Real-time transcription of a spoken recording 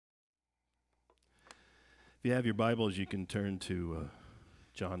If you have your Bibles, you can turn to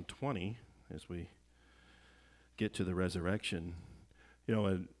John 20 as we get to the resurrection. You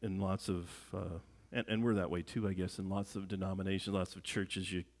know, in lots of, and we're that way too, I guess, in lots of denominations, lots of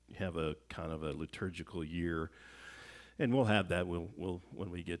churches, you have a kind of a liturgical year. And we'll have that. We'll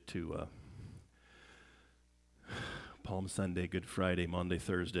when we get to Palm Sunday, Good Friday, Monday,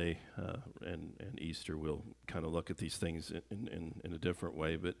 Thursday, and Easter, we'll kind of look at these things in a different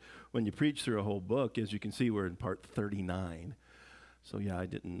way. But when you preach through a whole book, as you can see, we're in part 39. So yeah, I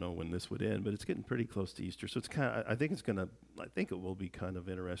didn't know when this would end, but it's getting pretty close to Easter. So it's kind of, I think it will be kind of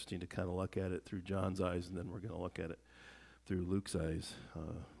interesting to kind of look at it through John's eyes, and then we're going to look at it through Luke's eyes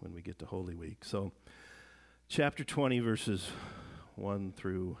when we get to Holy Week. So chapter 20, verses 1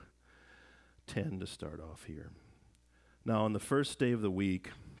 through 10 to start off here. Now, on the first day of the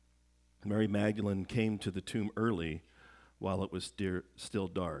week, Mary Magdalene came to the tomb early while it was still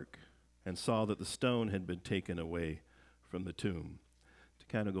dark and saw that the stone had been taken away from the tomb. To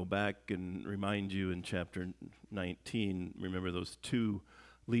kind of go back and remind you, in chapter 19, remember those two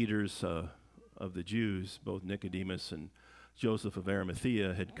leaders of the Jews, both Nicodemus and Joseph of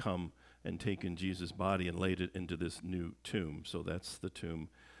Arimathea, had come and taken Jesus' body and laid it into this new tomb. So that's the tomb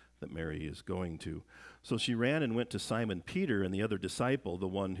that Mary is going to. So she ran and went to Simon Peter and the other disciple, the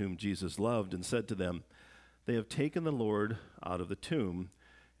one whom Jesus loved, and said to them, "They have taken the Lord out of the tomb,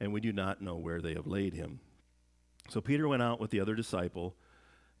 and we do not know where they have laid him." So Peter went out with the other disciple,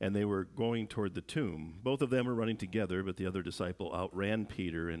 and they were going toward the tomb. Both of them were running together, but the other disciple outran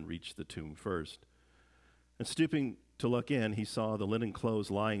Peter and reached the tomb first. And stooping to look in, he saw the linen clothes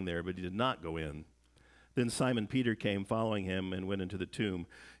lying there, but he did not go in. Then Simon Peter came following him and went into the tomb.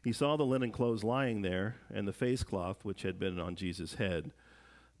 He saw the linen clothes lying there and the face cloth which had been on Jesus' head,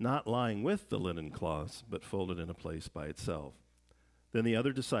 not lying with the linen cloths, but folded in a place by itself. Then the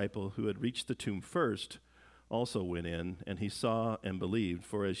other disciple who had reached the tomb first also went in, and he saw and believed,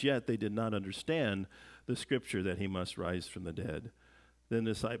 for as yet they did not understand the scripture that he must rise from the dead. Then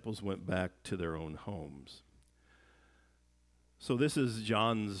the disciples went back to their own homes. So this is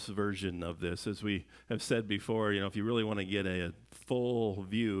John's version of this. As we have said before, if you really want to get a full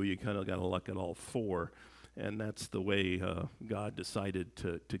view, you kind of got to look at all four. And that's the way God decided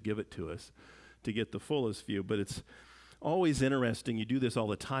to give it to us, to get the fullest view. But it's always interesting. You do this all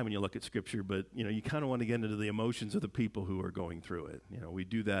the time when you look at Scripture, but you kind of want to get into the emotions of the people who are going through it. We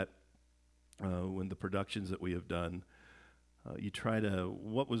do that when the productions that we have done. You try to,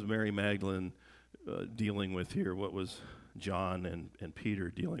 what was Mary Magdalene dealing with here? What was John and Peter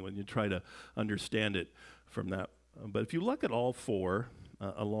dealing with? You try to understand it from that. But if you look at all four,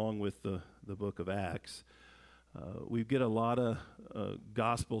 along with the book of Acts, we get a lot of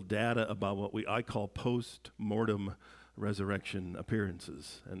gospel data about what I call post-mortem resurrection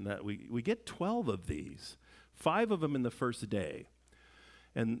appearances. And that we get 12 of these, 5 of them in the first day.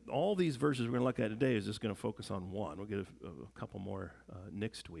 And all these verses we're going to look at today is just going to focus on one. We'll get a couple more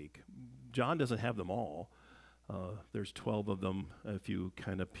next week. John doesn't have them all. There's 12 of them if you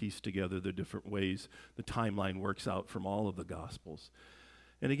kind of piece together the different ways the timeline works out from all of the Gospels.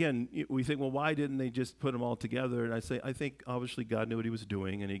 And again, we think, well, why didn't they just put them all together? And I think obviously God knew what he was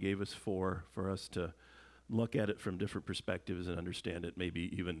doing, and he gave us 4 for us to look at it from different perspectives and understand it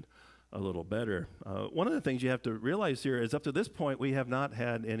maybe even a little better. One of the things you have to realize here is up to this point, we have not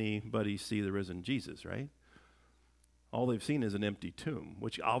had anybody see the risen Jesus, right? All they've seen is an empty tomb,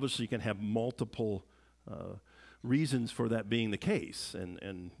 which obviously can have multiple reasons for that being the case.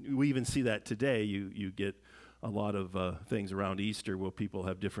 And we even see that today. You get a lot of things around Easter where people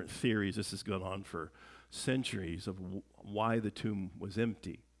have different theories. This has gone on for centuries of why the tomb was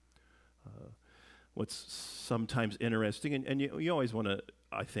empty. What's sometimes interesting, and you always want to,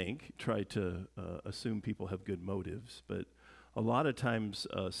 I think, try to assume people have good motives, but a lot of times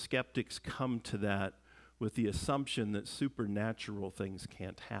skeptics come to that with the assumption that supernatural things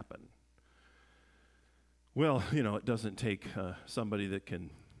can't happen. Well, it doesn't take somebody that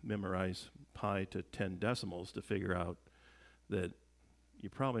can memorize pi to 10 decimals to figure out that you're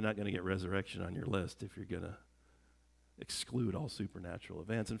probably not going to get resurrection on your list if you're going to exclude all supernatural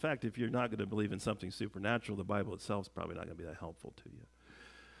events. In fact, if you're not going to believe in something supernatural, the Bible itself is probably not going to be that helpful to you.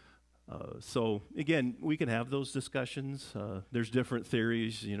 So again, we can have those discussions. There's different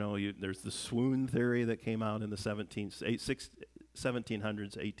theories. There's the swoon theory that came out in the 1700s,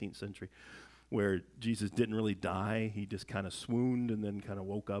 18th century, where Jesus didn't really die. He just kind of swooned and then kind of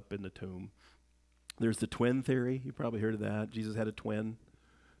woke up in the tomb. There's the twin theory. You probably heard of that. Jesus had a twin,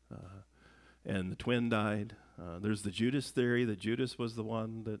 and the twin died. There's the Judas theory, that Judas was the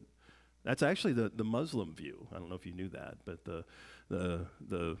one that's actually the Muslim view. I don't know if you knew that, but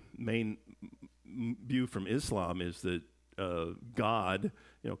the main view from Islam is that God,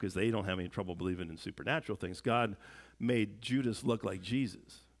 because they don't have any trouble believing in supernatural things, God made Judas look like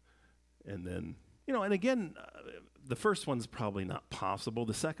Jesus. And then, and again, the first one's probably not possible.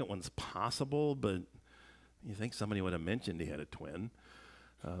 The second one's possible, but you think somebody would have mentioned he had a twin.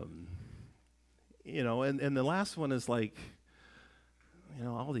 And the last one is like,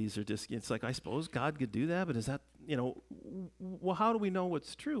 all these are just, it's like, I suppose God could do that, but is that, well, how do we know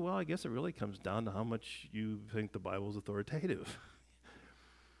what's true? Well, I guess it really comes down to how much you think the Bible's authoritative.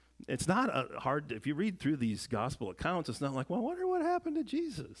 It's not hard, if you read through these gospel accounts, it's not like, well, I wonder what happened to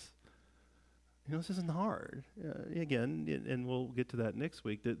Jesus. This isn't hard. Again, and we'll get to that next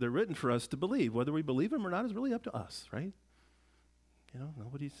week, they're written for us to believe. Whether we believe them or not is really up to us, right?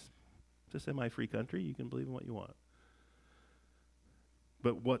 Nobody's, it's a semi-free country. You can believe in what you want.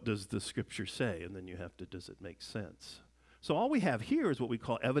 But what does the scripture say? And then you have to, does it make sense? So all we have here is what we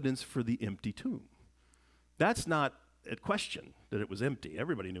call evidence for the empty tomb. That's not a question that it was empty.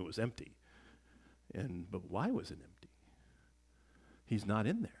 Everybody knew it was empty. But why was it empty? He's not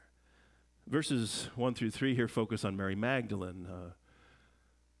in there. Verses 1 through 3 here focus on Mary Magdalene.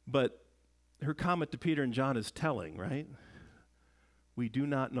 But her comment to Peter and John is telling, right? We do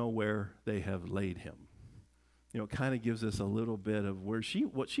not know where they have laid him. It kind of gives us a little bit of what she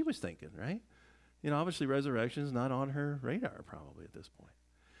was thinking, right? Obviously resurrection is not on her radar probably at this point.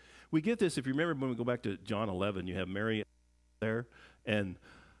 We get this, if you remember when we go back to John 11, you have Mary there, and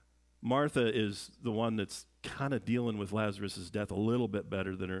Martha is the one that's kind of dealing with Lazarus' death a little bit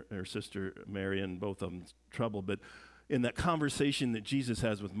better than her sister Mary, and both of them trouble. But in that conversation that Jesus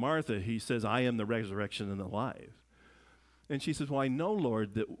has with Martha, he says, I am the resurrection and the life. And she says, well, I know,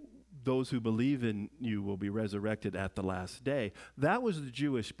 Lord, that those who believe in you will be resurrected at the last day. That was the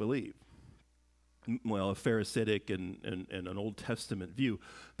Jewish belief. Well, a Pharisaic and an Old Testament view,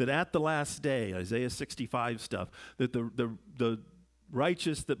 that at the last day, Isaiah 65 stuff, that the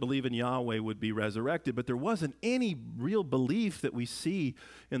righteous that believe in Yahweh would be resurrected, but there wasn't any real belief that we see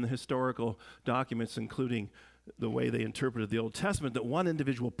in the historical documents, including the way they interpreted the Old Testament, that one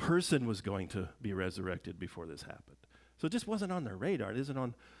individual person was going to be resurrected before this happened. So it just wasn't on their radar. It isn't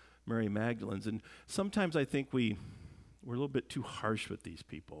on Mary Magdalene's. And sometimes I think we're a little bit too harsh with these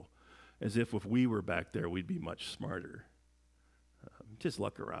people, as if we were back there, we'd be much smarter. Just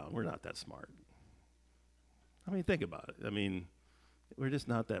look around. We're not that smart. Think about it. We're just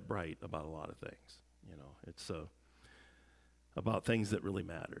not that bright about a lot of things. It's about things that really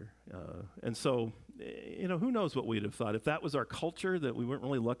matter. And so, who knows what we'd have thought. If that was our culture, that we weren't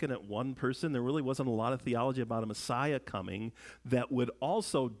really looking at one person, there really wasn't a lot of theology about a Messiah coming that would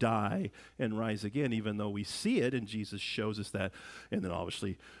also die and rise again, even though we see it, and Jesus shows us that. And then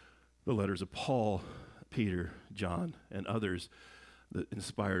obviously the letters of Paul, Peter, John, and others, the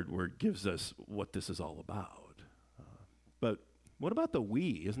inspired word gives us what this is all about. But what about the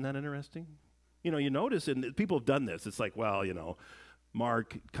we? Isn't that interesting? You notice, and people have done this. It's like, well,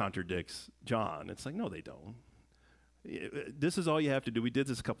 Mark contradicts John. It's like, no, they don't. This is all you have to do. We did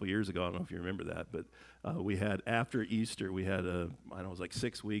this a couple years ago. I don't know if you remember that, but we had, after Easter, we had, it was like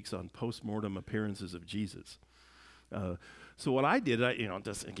 6 weeks on postmortem appearances of Jesus. So what I did,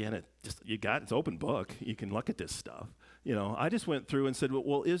 it's open book. You can look at this stuff. I just went through and said,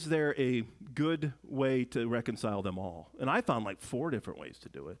 well, is there a good way to reconcile them all? And I found like 4 different ways to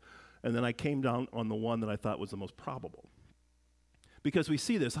do it. And then I came down on the one that I thought was the most probable. Because we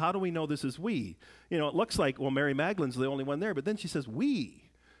see this. How do we know this is we? It looks like, well, Mary Magdalene's the only one there, but then she says we.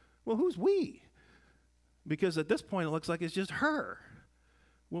 Well, who's we? Because at this point, it looks like it's just her.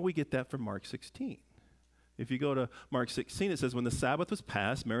 Well, we get that from Mark 16. If you go to Mark 16, it says, when the Sabbath was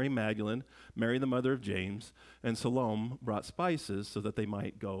passed, Mary Magdalene, Mary the mother of James, and Salome brought spices so that they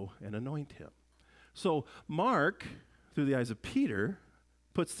might go and anoint him. So Mark, through the eyes of Peter,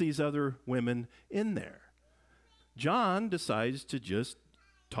 puts these other women in there. John decides to just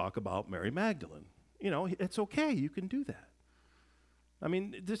talk about Mary Magdalene. It's okay. You can do that.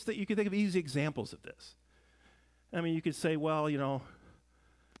 Just that you can think of easy examples of this. You could say, well,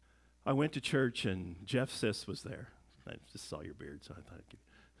 I went to church and Jeff Siss was there. I just saw your beard, so I thought it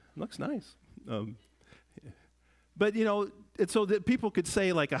looks nice. But, and so that people could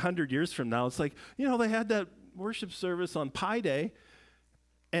say like 100 years from now, it's like, they had that worship service on Pi Day,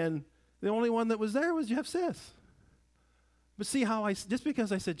 and the only one that was there was Jeff Siss. But see how just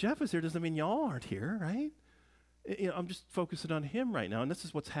because I said Jeff is here doesn't mean y'all aren't here, right? I'm just focusing on him right now, and this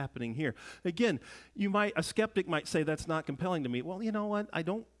is what's happening here. Again, a skeptic might say that's not compelling to me. Well, you know what?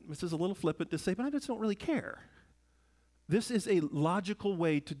 This is a little flippant to say, but I just don't really care. This is a logical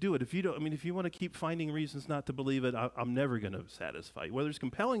way to do it. If you want to keep finding reasons not to believe it, I'm never going to satisfy you. Whether it's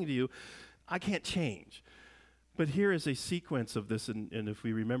compelling to you, I can't change. But here is a sequence of this, and if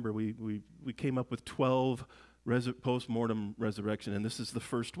we remember, we came up with 12 post-mortem resurrection, and this is the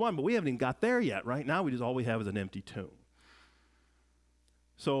first one, but we haven't even got there yet. Right now, all we have is an empty tomb.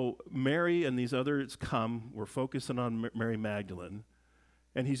 So Mary and these others come. We're focusing on Mary Magdalene,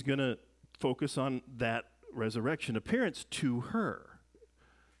 and he's going to focus on that resurrection appearance to her.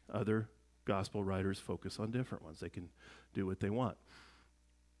 Other gospel writers focus on different ones. They can do what they want.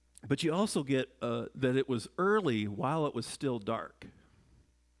 But you also get that it was early while it was still dark.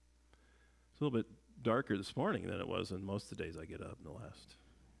 It's a little bit darker this morning than it was in most of the days I get up in the last.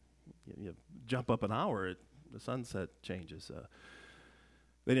 You jump up an hour, the sunset changes.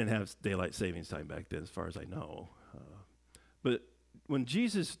 They didn't have daylight savings time back then, as far as I know. But when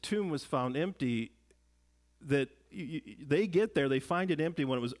Jesus' tomb was found empty, that they get there, they find it empty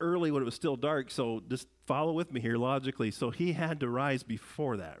when it was early, when it was still dark. So just follow with me here logically. So he had to rise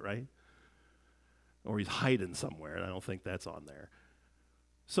before that, right? Or he's hiding somewhere, and I don't think that's on there.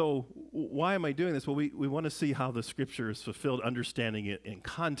 So why am I doing this? Well, we want to see how the scripture is fulfilled, understanding it in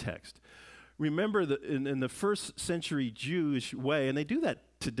context. Remember that in the first century Jewish way, and they do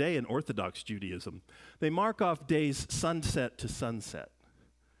that today in Orthodox Judaism, they mark off days sunset to sunset.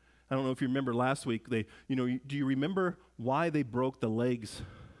 I don't know if you remember last week, do you remember why they broke the legs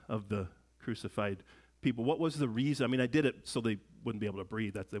of the crucified people? What was the reason? I mean, I did it so they wouldn't be able to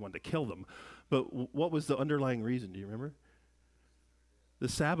breathe. They wanted to kill them. But what was the underlying reason? Do you remember? The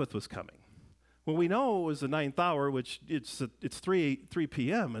Sabbath was coming. Well, we know it was the 9th hour, which it's 3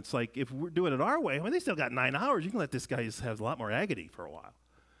 p.m. It's like, if we're doing it our way, they still got 9 hours. You can let this guy have a lot more agony for a while.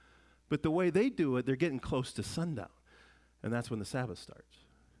 But the way they do it, they're getting close to sundown. And that's when the Sabbath starts.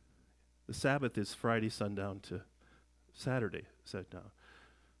 The Sabbath is Friday sundown to Saturday sundown.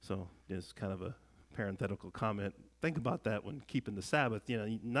 So it's kind of a parenthetical comment. Think about that when keeping the Sabbath.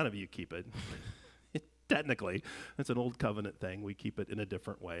 None of you keep it. Technically, it's an old covenant thing. We keep it in a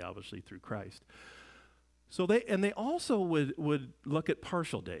different way, obviously through Christ. So they also would look at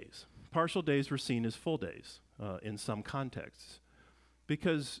partial days. Partial days were seen as full days in some contexts,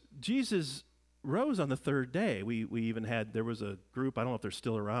 because Jesus rose on the third day. We even there was a group, I don't know if they're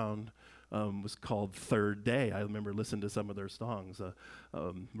still around, was called Third Day. I remember listening to some of their songs,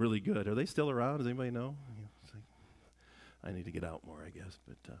 really good. Are they still around? Does anybody know? I need to get out more, I guess,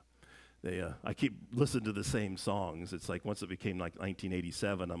 but. I keep listening to the same songs. It's like once it became like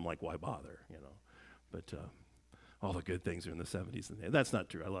 1987, I'm like, why bother, But all the good things are in the 70s. And that's not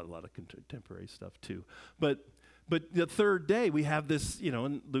true. I like a lot of contemporary stuff too. But the third day, we have this,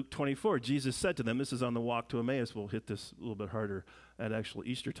 in Luke 24, Jesus said to them, this is on the walk to Emmaus. We'll hit this a little bit harder at actual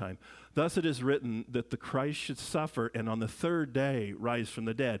Easter time. Thus it is written that the Christ should suffer and on the third day rise from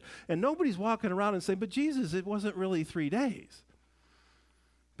the dead. And nobody's walking around and saying, but Jesus, it wasn't really 3 days.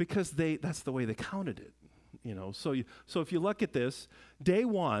 Because that's the way they counted it, So if you look at this, day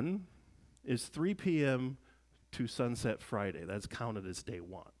one is 3 p.m. to sunset Friday. That's counted as day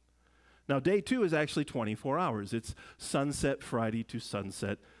one. Now, day two is actually 24 hours. It's sunset Friday to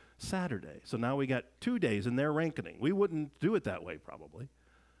sunset Saturday. So now we got 2 days, and they're ranking. We wouldn't do it that way, probably.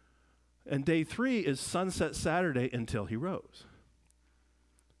 And day three is sunset Saturday until he rose.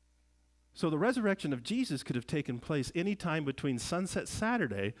 So the resurrection of Jesus could have taken place any time between sunset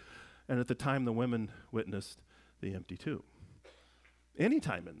Saturday and at the time the women witnessed the empty tomb. Any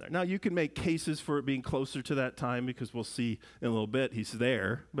time in there. Now, you can make cases for it being closer to that time because we'll see in a little bit he's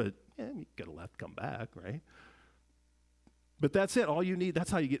there, but you could have left, come back, right? But that's it. All you need,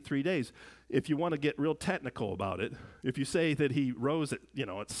 that's how you get 3 days. If you want to get real technical about it, if you say that he rose at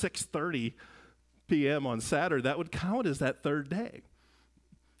 6:30 p.m. on Saturday, that would count as that third day.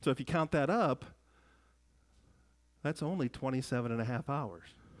 So if you count that up, that's only 27 and a half hours.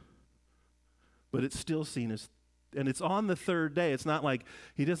 But it's still seen as, and it's on the third day. It's not like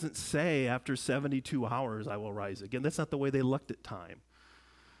he doesn't say after 72 hours I will rise again. That's not the way they looked at time.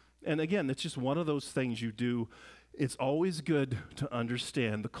 And again, it's just one of those things you do. It's always good to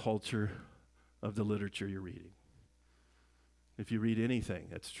understand the culture of the literature you're reading. If you read anything,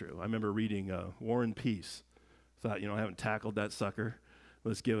 that's true. I remember reading War and Peace. Thought, I haven't tackled that sucker.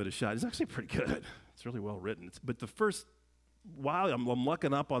 Let's give it a shot. It's actually pretty good. It's really well written. But the first while I'm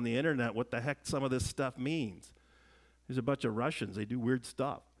looking up on the internet what the heck some of this stuff means. There's a bunch of Russians. They do weird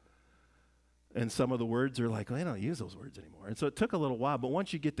stuff. And some of the words are like, they don't use those words anymore. And so it took a little while. But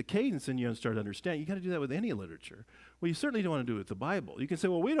once you get the cadence and you start to understand, you got to do that with any literature. Well, you certainly don't want to do it with the Bible. You can say,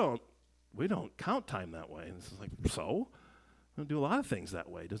 well, we don't count time that way. And it's like, so? We don't do a lot of things that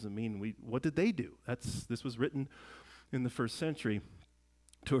way. Doesn't mean what did they do? This was written in the first century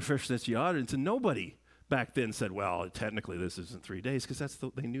to a first century audience, and nobody back then said, well, technically this isn't 3 days, because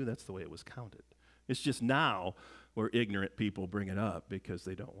they knew that's the way it was counted. It's just now where ignorant people bring it up because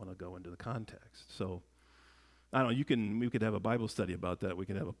they don't want to go into the context. So, I don't know, we could have a Bible study about that. We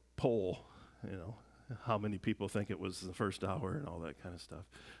could have a poll, how many people think it was the first hour and all that kind of stuff.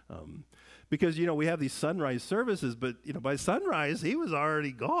 Because, we have these sunrise services, but, by sunrise, he was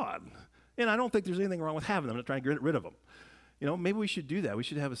already gone. And I don't think there's anything wrong with having them. I'm not trying to get rid of them. Maybe we should do that. We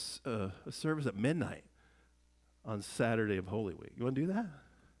should have a service at midnight on Saturday of Holy Week. You want to do that?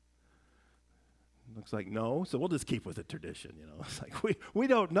 Looks like no, so we'll just keep with the tradition, It's like we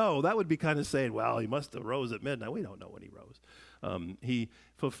don't know. That would be kind of saying, well, he must have rose at midnight. We don't know when he rose. He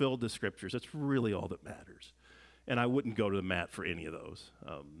fulfilled the scriptures. That's really all that matters. And I wouldn't go to the mat for any of those.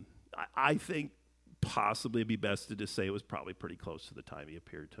 I think possibly it'd be best to just say it was probably pretty close to the time he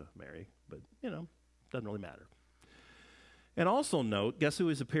appeared to Mary. But, doesn't really matter. And also note, guess who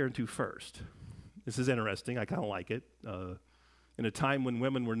he's appearing to first? This is interesting. I kind of like it. In a time when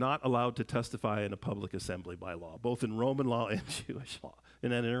women were not allowed to testify in a public assembly by law, both in Roman law and Jewish law.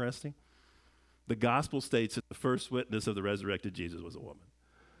 Isn't that interesting? The gospel states that the first witness of the resurrected Jesus was a woman.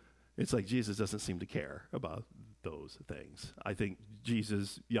 It's like Jesus doesn't seem to care about those things. I think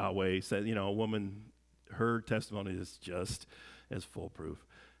Jesus, Yahweh, said, a woman, her testimony is just as foolproof.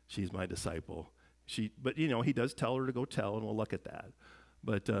 She's my disciple. But he does tell her to go tell, and we'll look at that.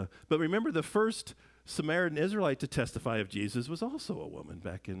 But remember, the first Samaritan Israelite to testify of Jesus was also a woman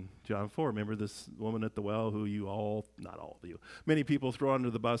back in John 4. Remember this woman at the well who not all of you, many people throw under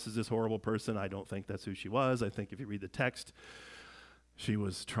the bus as this horrible person. I don't think that's who she was. I think if you read the text, she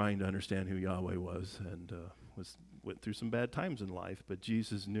was trying to understand who Yahweh was and went through some bad times in life. But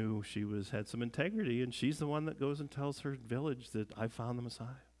Jesus knew she had some integrity, and she's the one that goes and tells her village that I found the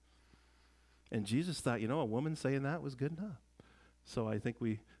Messiah. And Jesus thought, a woman saying that was good enough. So I think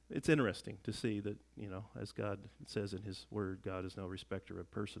it's interesting to see that, as God says in his word, God is no respecter of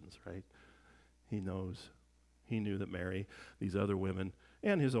persons, right? He knew that Mary, these other women,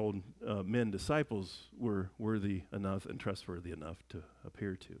 and his own men disciples were worthy enough and trustworthy enough to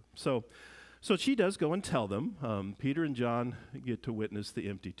appear to. So she does go and tell them. Peter and John get to witness the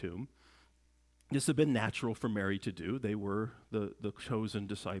empty tomb. This had been natural for Mary to do. They were the chosen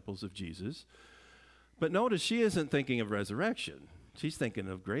disciples of Jesus. But notice she isn't thinking of resurrection. She's thinking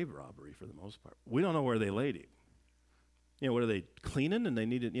of grave robbery for the most part. We don't know where they laid him. What are they cleaning? And they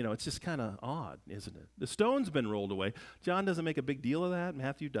needed, it's just kind of odd, isn't it? The stone's been rolled away. John doesn't make a big deal of that.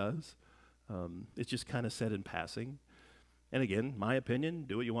 Matthew does. It's just kind of said in passing. And again, my opinion,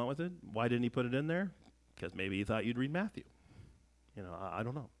 do what you want with it. Why didn't he put it in there? Because maybe he thought you'd read Matthew. I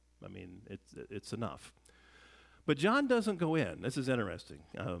don't know. I mean, it's enough. But John doesn't go in. This is interesting.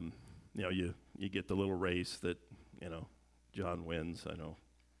 You get the little race that, John wins, I know.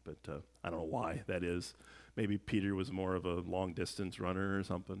 But I don't know why that is. Maybe Peter was more of a long-distance runner or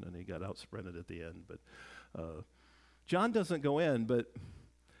something, and he got out-sprinted at the end. But John doesn't go in, but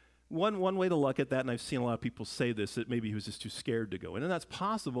one way to look at that, and I've seen a lot of people say this, that maybe he was just too scared to go in. And that's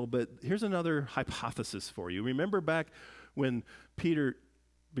possible, but here's another hypothesis for you. Remember back when Peter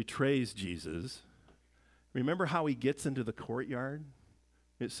betrays Jesus, remember how he gets into the courtyard?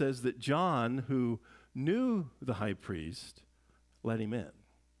 It says that John, who knew the high priest, let him in.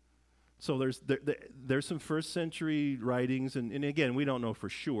 So there's some first century writings, and again, we don't know for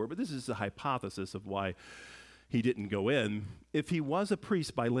sure, but this is a hypothesis of why he didn't go in. If he was a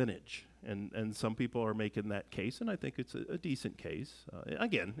priest by lineage, and some people are making that case, and I think it's a decent case.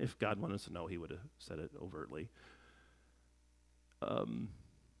 Again, if God wanted us to know, he would have said it overtly.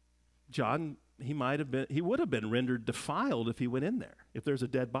 John, he would have been rendered defiled if he went in there, if there's a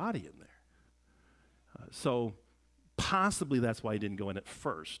dead body in there. So possibly that's why he didn't go in at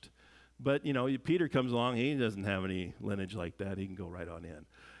first. But, Peter comes along, he doesn't have any lineage like that. He can go right on in.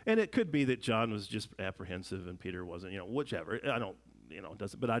 And it could be that John was just apprehensive and Peter wasn't, whichever. I don't, it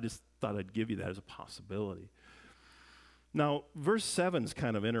doesn't, but I just thought I'd give you that as a possibility. Now, verse 7 is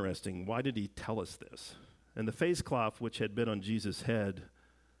kind of interesting. Why did he tell us this? And the face cloth which had been on Jesus' head,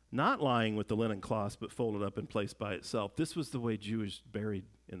 not lying with the linen cloths, but folded up and placed by itself. This was the way Jews buried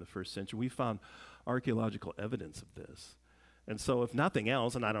in the first century. We found archaeological evidence of this. And so if nothing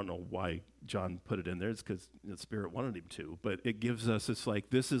else, and I don't know why John put it in there, it's because the Spirit wanted him to, but it gives us, it's like,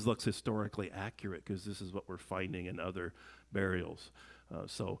 looks historically accurate because this is what we're finding in other burials.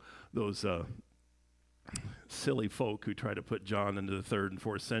 So those silly folk who try to put John into the 3rd and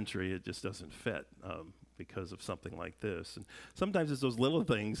 4th century, it just doesn't fit because of something like this. And sometimes it's those little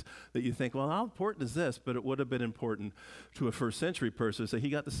things that you think, well, how important is this? But it would have been important to a 1st century person to say he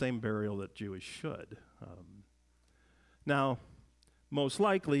got the same burial that Jewish should. Now, most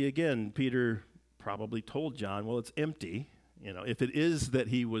likely, again, Peter probably told John, well, it's empty. You know, if it is that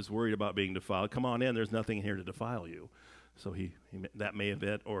he was worried about being defiled, come on in. There's nothing here to defile you. So that may have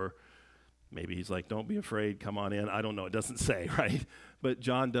it, or maybe he's like, don't be afraid, come on in. I don't know. It doesn't say, right? But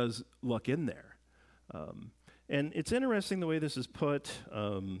John does look in there. And it's interesting the way this is put.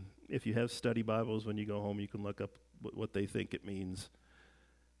 If you have study Bibles, when you go home, you can look up what they think it means.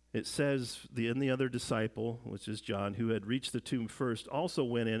 It says, the other disciple, which is John, who had reached the tomb first, also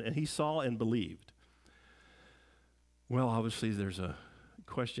went in, and he saw and believed. Well, obviously, there's a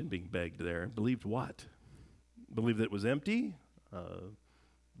question being begged there. Believed what? Believed that it was empty?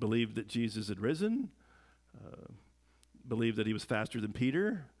 Believed that Jesus had risen? Believed that he was faster than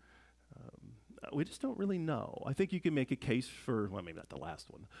Peter? We just don't really know. I think you can make a case for, well, maybe not the last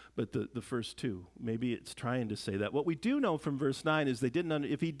one, but the first two. Maybe it's trying to say that. What we do know from verse 9 is they didn't.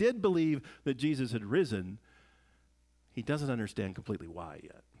 If he did believe that Jesus had risen, he doesn't understand completely why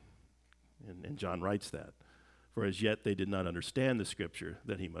yet. And John writes that. For as yet they did not understand the scripture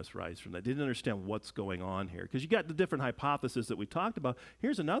that he must rise from that. They didn't understand what's going on here. Because you got the different hypotheses that we talked about.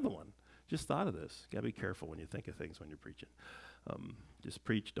 Here's another one. Just thought of this. Got to be careful when you think of things when you're preaching. Just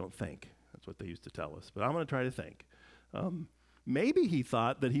preach, don't think. That's what they used to tell us. But I'm going to try to think. Maybe he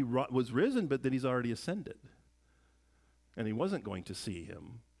thought that he was risen, but that he's already ascended. And he wasn't going to see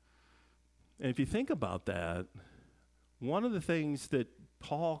him. And if you think about that, one of the things that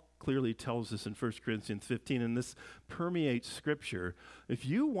Paul clearly tells us in 1 Corinthians 15, and this permeates Scripture, if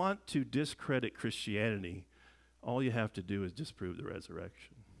you want to discredit Christianity, all you have to do is disprove the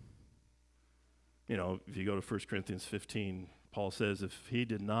resurrection. You know, if you go to 1 Corinthians 15, Paul says, if he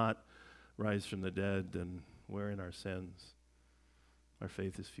did not rise from the dead, then we're in our sins. Our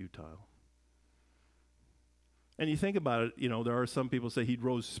faith is futile. And you think about it, you know, there are some people say he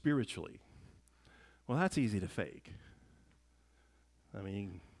rose spiritually. Well, that's easy to fake. I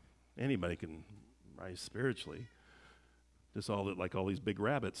mean, anybody can rise spiritually. Just all these big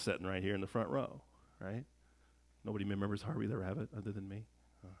rabbits sitting right here in the front row, right? Nobody remembers Harvey the Rabbit other than me?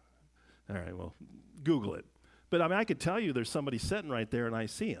 All right, well, Google it. But I mean, I could tell you there's somebody sitting right there and I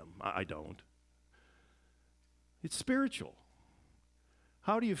see him. I don't. It's spiritual.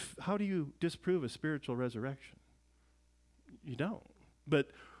 How do you disprove a spiritual resurrection? You don't. But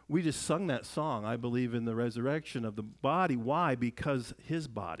we just sung that song, I believe in the resurrection of the body. Why? Because his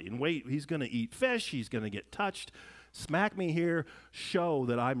body. And wait, he's going to eat fish. He's going to get touched. Smack me here. Show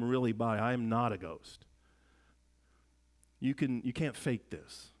that I'm really by. I'm not a ghost. You can't fake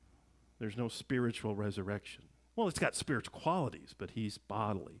this. There's no spiritual resurrection. Well, it's got spiritual qualities, but he's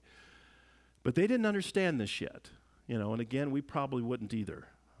bodily. But they didn't understand this yet. You know, and again, we probably wouldn't either.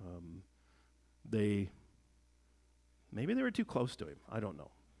 Maybe they were too close to him. I don't know.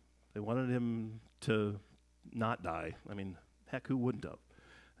 They wanted him to not die. I mean, heck, who wouldn't have?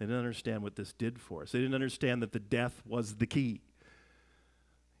 They didn't understand what this did for us. They didn't understand that the death was the key.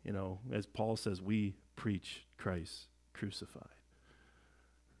 You know, as Paul says, we preach Christ crucified.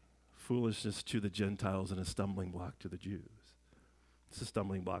 Foolishness to the Gentiles and a stumbling block to the Jews. It's a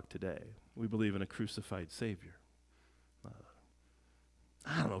stumbling block today. We believe in a crucified Savior.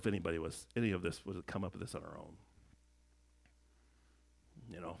 I don't know if any of this would have come up with this on our own.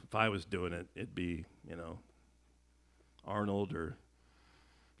 You know, if I was doing it, it'd be, you know, Arnold or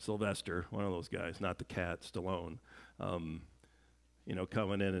Sylvester, one of those guys, not the cat, Stallone, you know,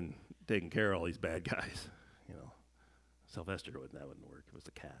 coming in and taking care of all these bad guys. You know, Sylvester that wouldn't work. It was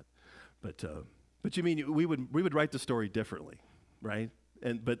the cat. But you mean we would write the story differently, right?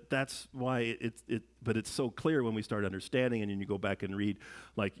 But that's why but it's so clear when we start understanding, and then you go back and read,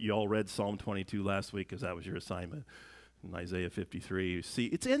 like you all read Psalm 22 last week because that was your assignment, and Isaiah 53. You see,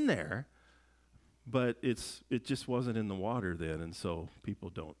 it's in there, but it just wasn't in the water then, and so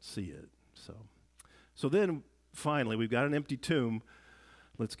people don't see it. So then finally we've got an empty tomb.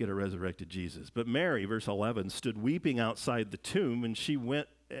 Let's get a resurrected Jesus. But Mary, verse 11, stood weeping outside the tomb, and she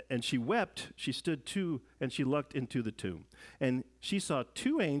wept. She stood too, and she looked into the tomb. And she saw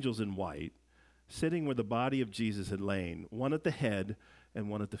two angels in white sitting where the body of Jesus had lain, one at the head and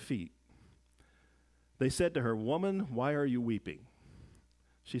one at the feet. They said to her, "Woman, why are you weeping?"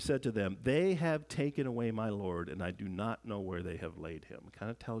 She said to them, "They have taken away my Lord, and I do not know where they have laid him." Kind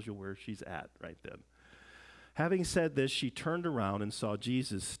of tells you where she's at right then. Having said this, she turned around and saw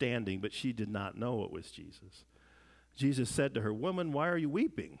Jesus standing, but she did not know it was Jesus. Jesus said to her, "Woman, why are you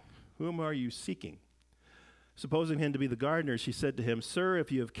weeping? Whom are you seeking?" Supposing him to be the gardener, she said to him, "Sir,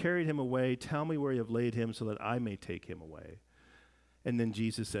 if you have carried him away, tell me where you have laid him so that I may take him away." And then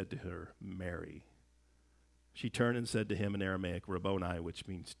Jesus said to her, "Mary." She turned and said to him in Aramaic, "Rabboni," which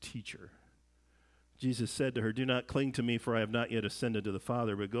means teacher. Jesus said to her, "Do not cling to me, for I have not yet ascended to the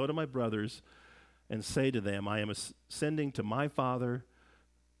Father, but go to my brothers and say to them, I am ascending to my Father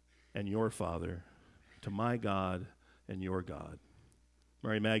and your Father, to my God and your God.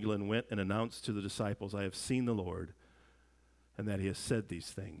 Mary Magdalene went and announced to the disciples, I have seen the Lord, and that he has said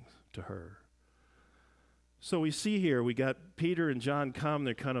these things to her. So we see here, we got Peter and John come.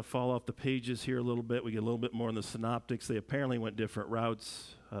 They kind of fall off the pages here a little bit. We get a little bit more in the synoptics. They apparently went different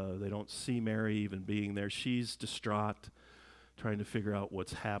routes. They don't see Mary even being there. She's distraught, trying to figure out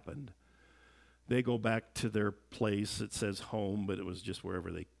what's happened. They go back to their place. It says home, but it was just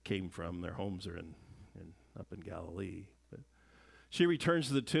wherever they came from. Their homes are up in Galilee. But she returns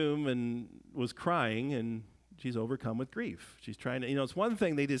to the tomb and was crying, and she's overcome with grief. She's trying to, it's one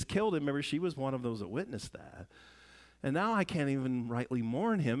thing, they just killed him. Remember, she was one of those that witnessed that. And now I can't even rightly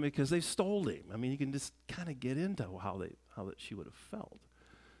mourn him because they stole him. I mean, you can just kind of get into how that she would have felt.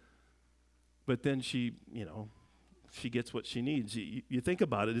 But then she gets what she needs. You think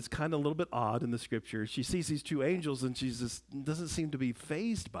about it, it's kind of a little bit odd in the scripture. She sees these two angels and she just doesn't seem to be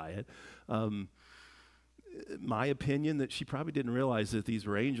fazed by it. My opinion that she probably didn't realize that these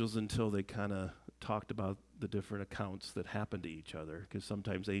were angels until they kind of talked about the different accounts that happened to each other, because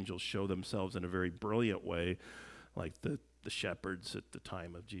sometimes angels show themselves in a very brilliant way, like the shepherds at the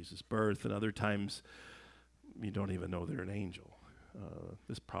time of Jesus' birth, and other times you don't even know they're an angel.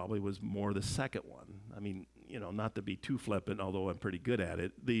 This probably was more the second one. I mean, not to be too flippant, although I'm pretty good at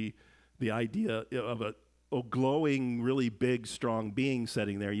it, the idea of a glowing, really big, strong being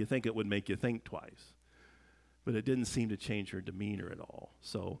sitting there, you think it would make you think twice. But it didn't seem to change her demeanor at all.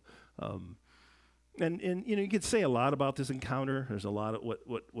 So, and you could say a lot about this encounter. There's a lot of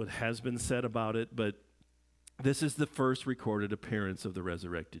what has been said about it, but this is the first recorded appearance of the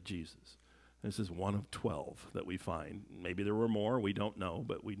resurrected Jesus. This is one of 12 that we find. Maybe there were more, we don't know,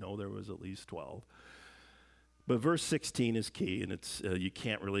 but we know there was at least 12. But verse 16 is key, and it's you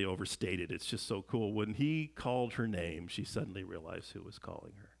can't really overstate it. It's just so cool. When he called her name, she suddenly realized who was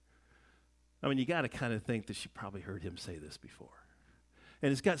calling her. I mean, you got to kind of think that she probably heard him say this before.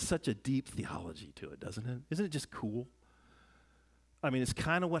 And it's got such a deep theology to it, doesn't it? Isn't it just cool? I mean, it's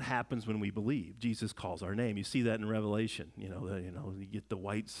kind of what happens when we believe. Jesus calls our name. You see that in Revelation. You get the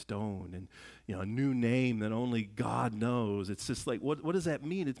white stone and, a new name that only God knows. It's just like, what does that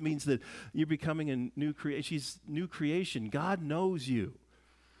mean? It means that you're becoming a new creation. She's new creation. God knows you.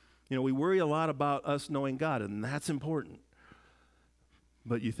 We worry a lot about us knowing God, and that's important.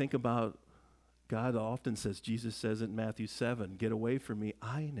 But you think about God often says, Jesus says in Matthew 7, get away from me,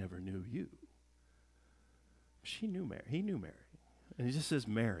 I never knew you. She knew Mary. He knew Mary. And he just says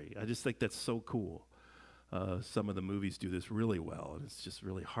Mary. I just think that's so cool. Some of the movies do this really well, and it's just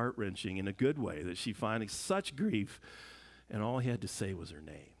really heart-wrenching in a good way that she finding such grief, and all he had to say was her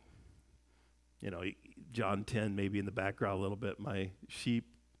name. John 10 maybe in the background a little bit, my sheep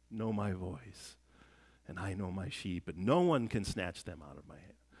know my voice, and I know my sheep, and no one can snatch them out of my hand.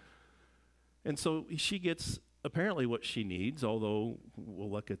 And so she gets apparently what she needs, although we'll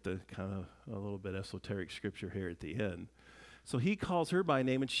look at the kind of a little bit esoteric scripture here at the end. So he calls her by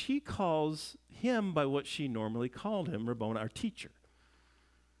name, and she calls him by what she normally called him, Rabboni, our teacher.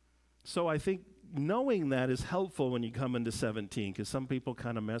 So I think knowing that is helpful when you come into 17, because some people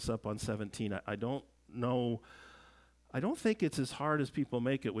kind of mess up on 17. I don't know. I don't think it's as hard as people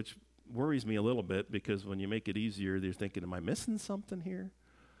make it, which worries me a little bit, because when you make it easier, they're thinking, am I missing something here?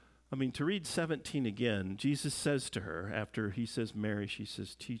 I mean, to read 17 again, Jesus says to her, after he says Mary, she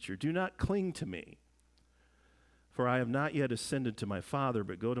says, teacher, do not cling to me, for I have not yet ascended to my Father,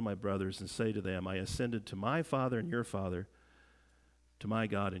 but go to my brothers and say to them, I ascended to my Father and your Father, to my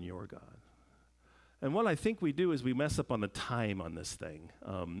God and your God. And what I think we do is we mess up on the time on this thing,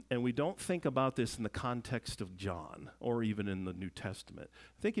 and we don't think about this in the context of John or even in the New Testament.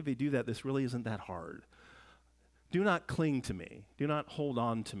 I think if you do that, this really isn't that hard. Do not cling to me. Do not hold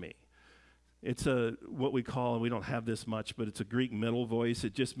on to me. It's what we call, and we don't have this much, but it's a Greek middle voice.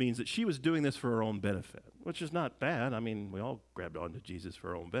 It just means that she was doing this for her own benefit, which is not bad. I mean, we all grabbed onto Jesus for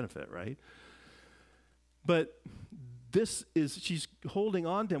our own benefit, right? But she's holding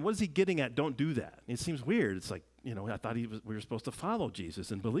on to him. What is he getting at? Don't do that. It seems weird. It's like, I thought we were supposed to follow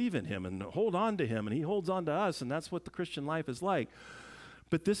Jesus and believe in him and hold on to him, and he holds on to us, and that's what the Christian life is like.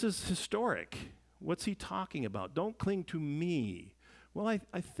 But this is historic. What's he talking about? Don't cling to me. Well,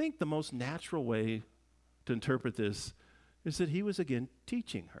 I think the most natural way to interpret this is that he was, again,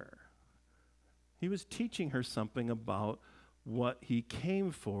 teaching her. He was teaching her something about what he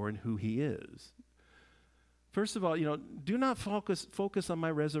came for and who he is. First of all, do not focus on my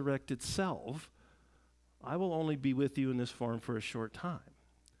resurrected self. I will only be with you in this form for a short time.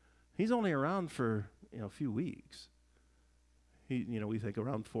 He's only around for, a few weeks. We think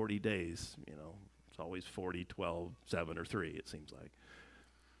around 40 days, It's always 40, 12, 7, or 3, it seems like.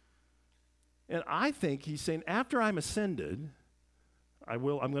 And I think he's saying, after I'm ascended, I'm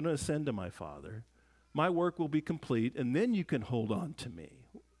going to ascend to my Father. My work will be complete, and then you can hold on to me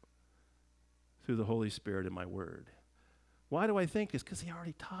through the Holy Spirit and my word. Why do I think this? Because he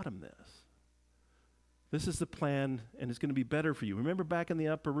already taught him this. This is the plan, and it's going to be better for you. Remember back in the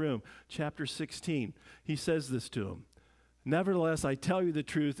upper room, chapter 16, he says this to him. Nevertheless, I tell you the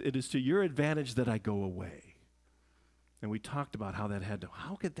truth, it is to your advantage that I go away. And we talked about how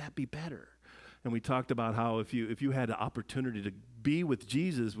could that be better? And we talked about how if you had an opportunity to be with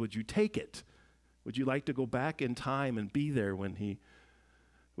Jesus, would you take it? Would you like to go back in time and be there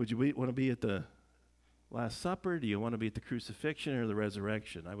would you want to be at the Last Supper? Do you want to be at the crucifixion or the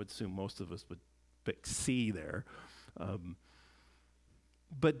resurrection? I would assume most of us would pick C there.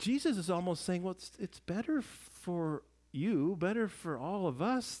 But Jesus is almost saying, well, it's better for you, better for all of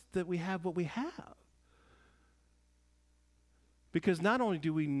us that we have what we have. Because not only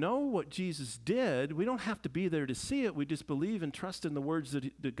do we know what Jesus did, we don't have to be there to see it. We just believe and trust in the words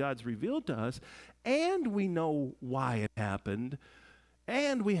that God's revealed to us, and we know why it happened,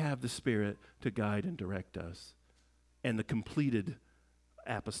 and we have the Spirit to guide and direct us, and the completed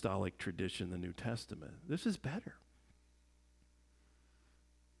apostolic tradition, the New Testament. This is better.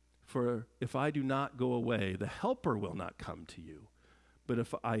 For if I do not go away, the Helper will not come to you. But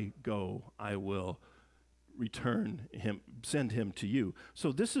if I go, I will send him to you.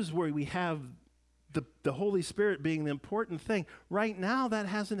 So this is where we have the Holy Spirit being the important thing. Right now, that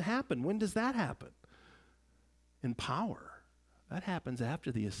hasn't happened. When does that happen? In power. That happens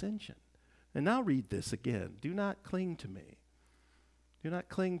after the ascension. And now read this again. Do not cling to me. Do not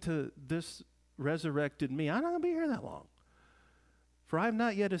cling to this resurrected me. I'm not going to be here that long. For I have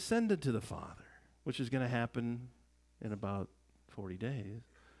not yet ascended to the Father, which is going to happen in about 40 days.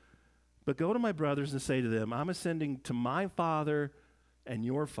 But go to my brothers and say to them, I'm ascending to my Father and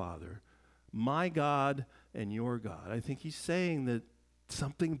your Father, my God and your God. I think he's saying that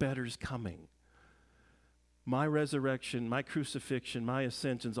something better is coming. My resurrection, my crucifixion, my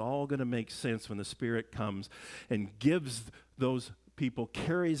ascension is all going to make sense when the Spirit comes and gives those people,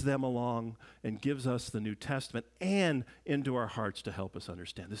 carries them along and gives us the New Testament and into our hearts to help us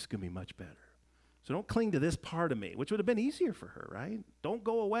understand. This is going to be much better. So don't cling to this part of me, which would have been easier for her, right? Don't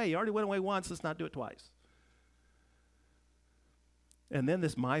go away. You already went away once. Let's not do it twice. And then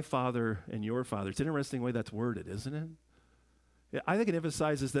this my Father and your Father. It's an interesting way that's worded, isn't it? I think it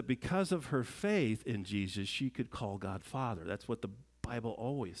emphasizes that because of her faith in Jesus, she could call God Father. That's what the Bible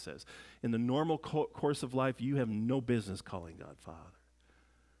always says. In the normal course of life, you have no business calling God Father.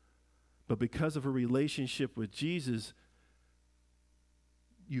 But because of her relationship with Jesus,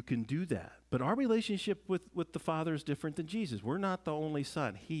 you can do that. But our relationship with the Father is different than Jesus. We're not the only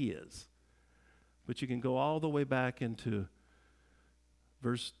Son. He is. But you can go all the way back into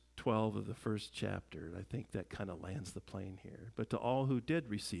verse 12 of the first chapter. I think that kind of lands the plane here. But to all who did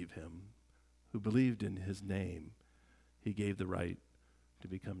receive him, who believed in his name, he gave the right to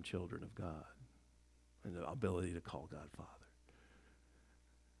become children of God and the ability to call God Father.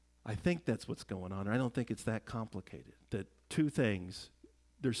 I think that's what's going on. I don't think it's that complicated. That two things,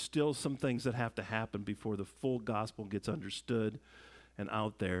 there's still some things that have to happen before the full gospel gets understood and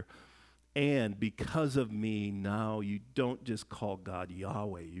out there. And because of me, now you don't just call God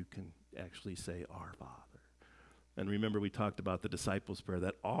Yahweh. You can actually say, Our Father. And remember, we talked about the disciples' prayer.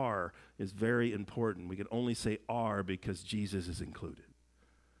 That R is very important. We can only say R because Jesus is included.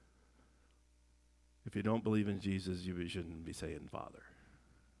 If you don't believe in Jesus, you shouldn't be saying Father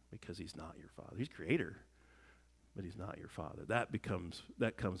because he's not your Father. He's creator, but he's not your Father. That comes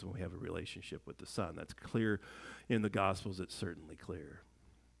when we have a relationship with the Son. That's clear in the Gospels. It's certainly clear.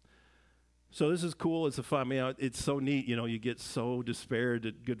 So this is cool. It's it's so neat. You know, you get so despaired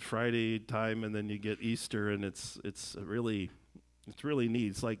at Good Friday time, and then you get Easter, and it's really neat.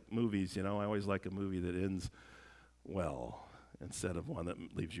 It's like movies. You know, I always like a movie that ends well instead of one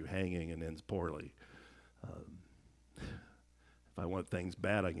that leaves you hanging and ends poorly. If I want things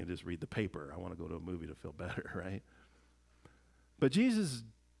bad, I can just read the paper. I want to go to a movie to feel better, right? But Jesus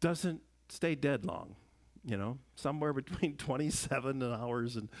doesn't stay dead long. You know, somewhere between 27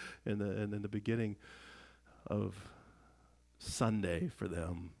 hours and in the beginning of Sunday for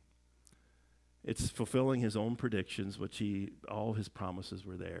them. It's fulfilling his own predictions, which all his promises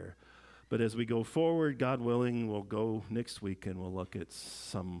were there. But as we go forward, God willing, we'll go next week and we'll look at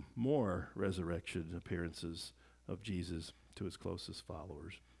some more resurrection appearances of Jesus to his closest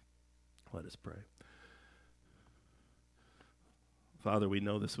followers. Let us pray. Father, we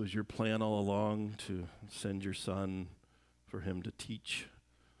know this was your plan all along to send your Son for him to teach,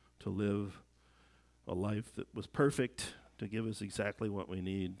 to live, a life that was perfect to give us exactly what we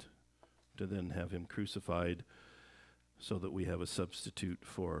need, to then have him crucified so that we have a substitute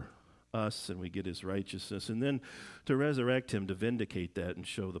for us and we get his righteousness, and then to resurrect him to vindicate that and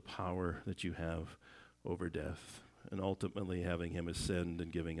show the power that you have over death, and ultimately having him ascend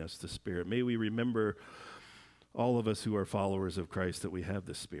and giving us the Spirit. May we remember, all of us who are followers of Christ, that we have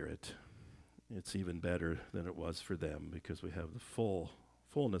the Spirit. It's even better than it was for them because we have the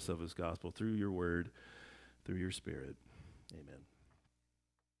fullness of his gospel through your word, through your Spirit. Amen.